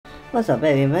What's up,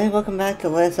 everybody? Welcome back to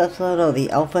the last episode of the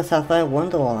Alpha Sapphire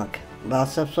Wonderlocke.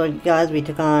 Last episode, guys, we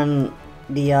took on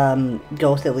the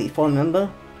Ghost Elite 4 member,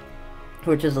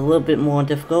 which is a little bit more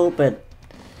difficult, but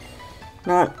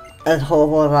not as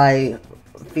horrible as I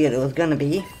feared it was gonna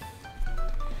be.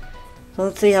 So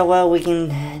let's see how well we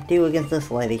can do against this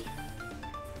lady.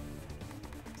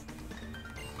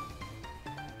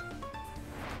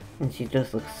 And she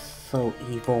just looks so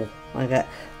evil. Like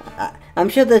I'm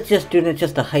sure they're just doing it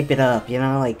just to hype it up, you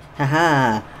know, like,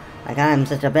 haha, like I'm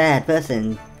such a bad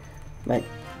person. But,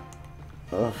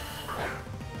 ugh.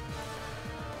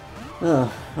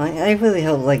 Ugh, I really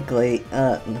hope, like,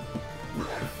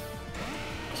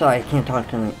 sorry, I can't talk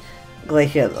tonight.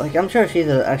 Glacier, like, I'm sure she's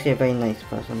actually a very nice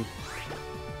person.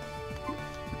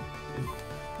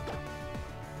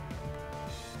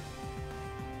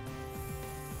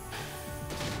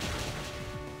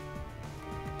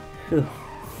 Whew.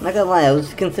 Not gonna lie, I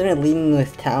was considering leading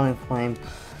with Talon Flame.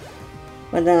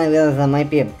 But then I realized that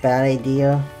might be a bad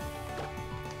idea.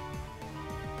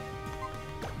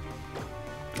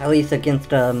 At least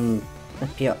against, a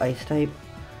pure ice type.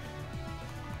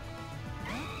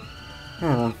 I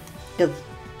don't know. Because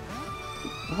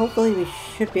hopefully we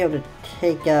should be able to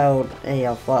take out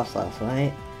a Frostlass,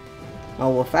 right?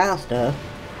 Oh, we're faster.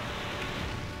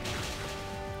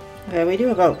 Okay, we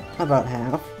do about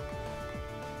half.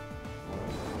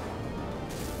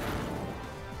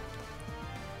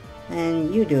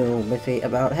 And you do, let's say,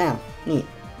 about half. Neat.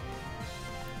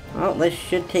 Well, this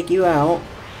should take you out.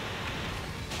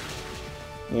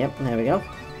 Yep, there we go.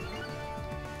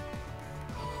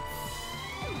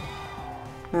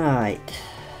 Alright.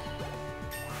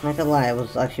 Not gonna lie, I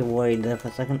was actually worried there for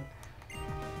a second.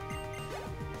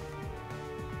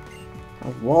 A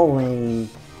Whirlwind.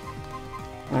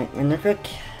 Alright, Magnetric.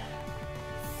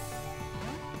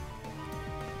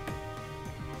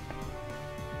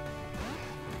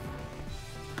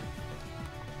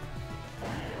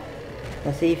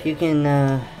 Let's see if you can,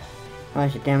 how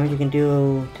much damage you can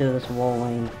do to this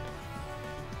Whirlwind.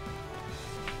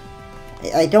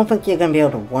 I don't think you're gonna be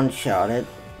able to one-shot it.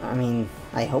 I mean,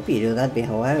 I hope you do, that'd be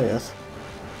hilarious.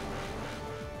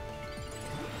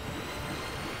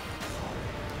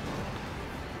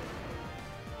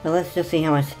 But let's just see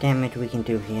how much damage we can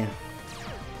do here.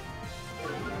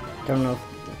 Don't know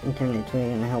if Intimidate's really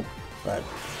gonna help, but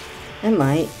it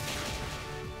might.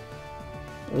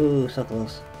 Ooh, so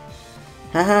close.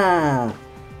 Haha!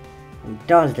 We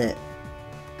dodged it.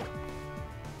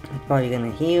 It's probably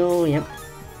gonna heal, yep.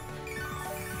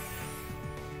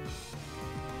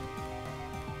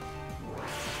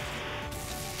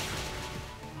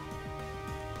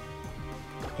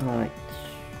 Alright.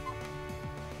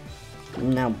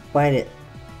 Now bite it.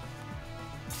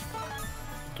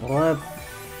 Or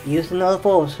use another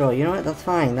force throw. You know what? That's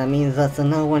fine. That means that's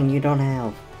another one you don't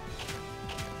have.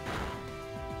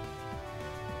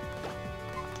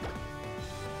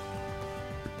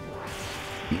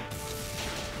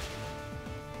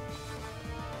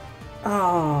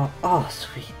 Oh,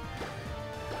 sweet.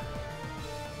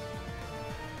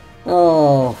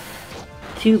 Oh,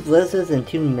 2 blizzards and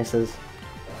 2 misses.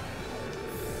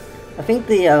 I think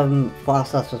the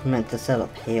Frostlass was meant to set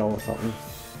up hail or something.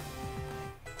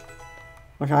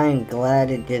 Which I am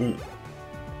glad it didn't.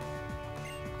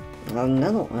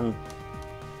 Another one.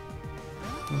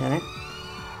 Okay.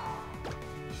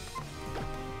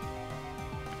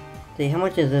 See, how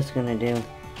much is this gonna do?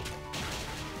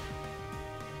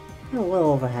 A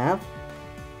little over half.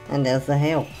 And there's the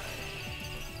hail.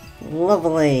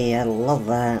 Lovely, I love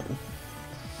that.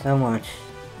 So much.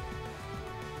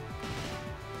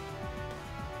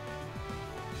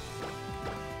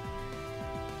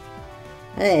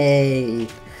 Hey!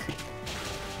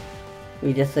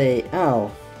 We just say,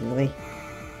 oh, really?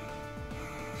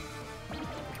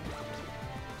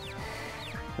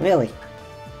 Really?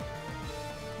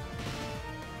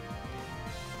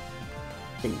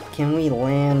 Can we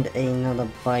land another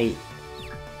bite?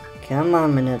 Come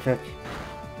on, Magnetric.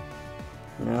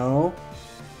 No.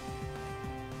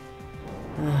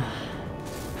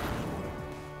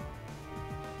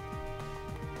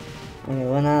 Okay,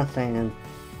 we're not saying.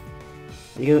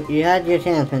 You had your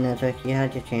chance, Magnetric. You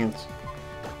had your chance.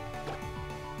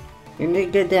 You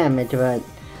did good damage, but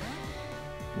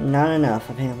not enough,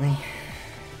 apparently.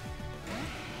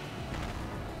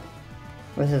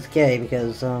 This is scary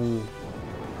because, okay,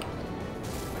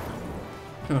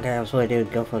 I was what I do.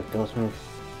 Go for a ghost move.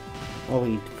 Or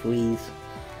we freeze.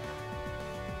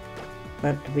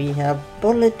 But we have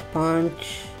Bullet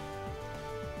Punch.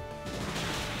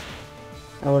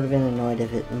 I would have been annoyed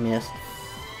if it missed.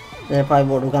 Then I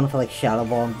probably would have gone for like Shadow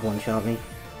Ball and one-shot me.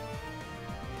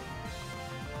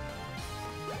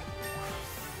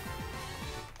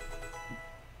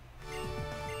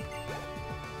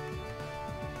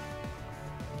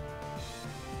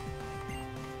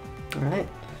 Alright.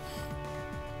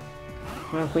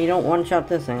 Well, if we don't one-shot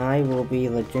this thing, I will be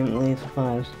legitimately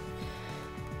surprised.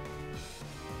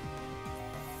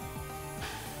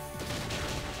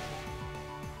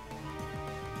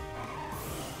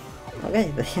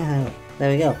 Okay,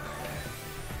 there we go.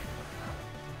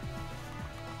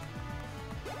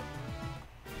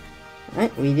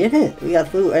 Alright, we did it! We got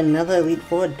through another Elite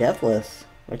Four Deathless,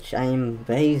 which I am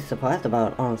very surprised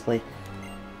about, honestly.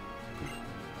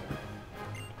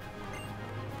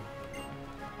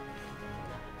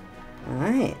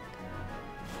 Alright.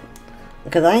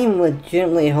 Because I am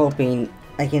legitimately hoping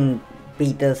I can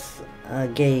beat this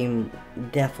game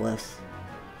deathless.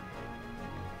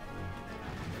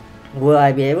 Will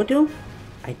I be able to?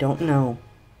 I don't know.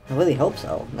 I really hope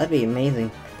so. That'd be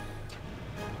amazing.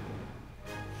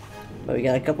 But we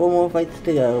got a couple more fights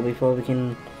to go before we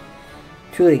can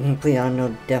truly complete our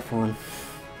no death one.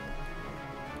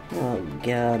 Oh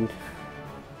god.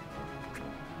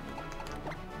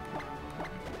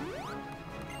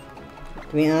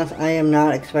 To be honest, I am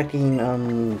not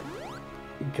expecting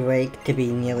Drake to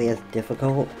be nearly as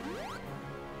difficult.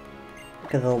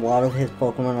 Because a lot of his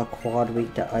Pokemon are quad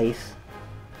weak to ice.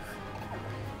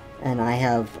 And I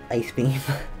have Ice Beam.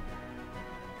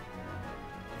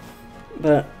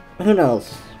 But who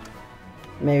knows?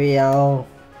 Maybe I'll,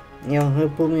 he'll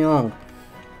prove me wrong.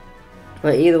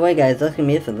 But either way guys, that's gonna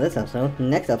be it for this episode.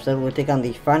 Next episode we'll take on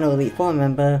the final Elite Four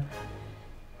member.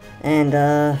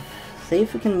 And see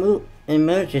if we can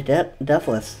emerge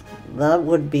deathless. That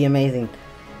would be amazing.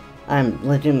 I'm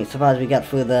legitimately surprised we got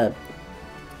through the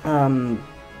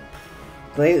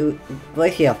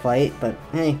glacier fight, but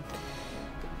hey.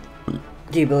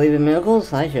 Do you believe in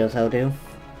miracles? I sure as hell do.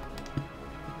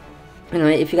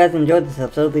 Anyway, if you guys enjoyed this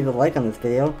episode, leave a like on this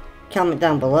video. Comment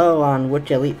down below on which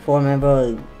Elite Four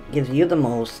member gives you the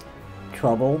most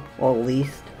trouble, or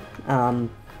least.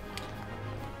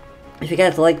 If you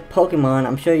guys like Pokemon,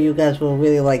 I'm sure you guys will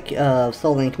really like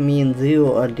Soul Link me and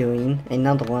Zoo are doing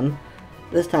another one.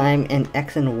 This time in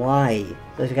X and Y.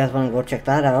 So if you guys want to go check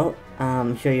that out,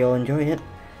 I'm sure you'll enjoy it.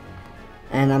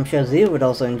 And I'm sure Zoo would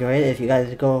also enjoy it if you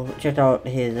guys go check out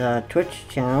his Twitch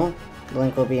channel. The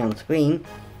link will be on screen.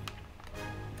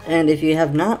 And if you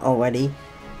have not already,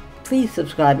 please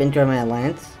subscribe and join my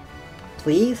alliance.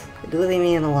 Please? It really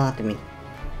means a lot to me.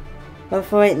 But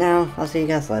for right now, I'll see you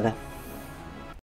guys later.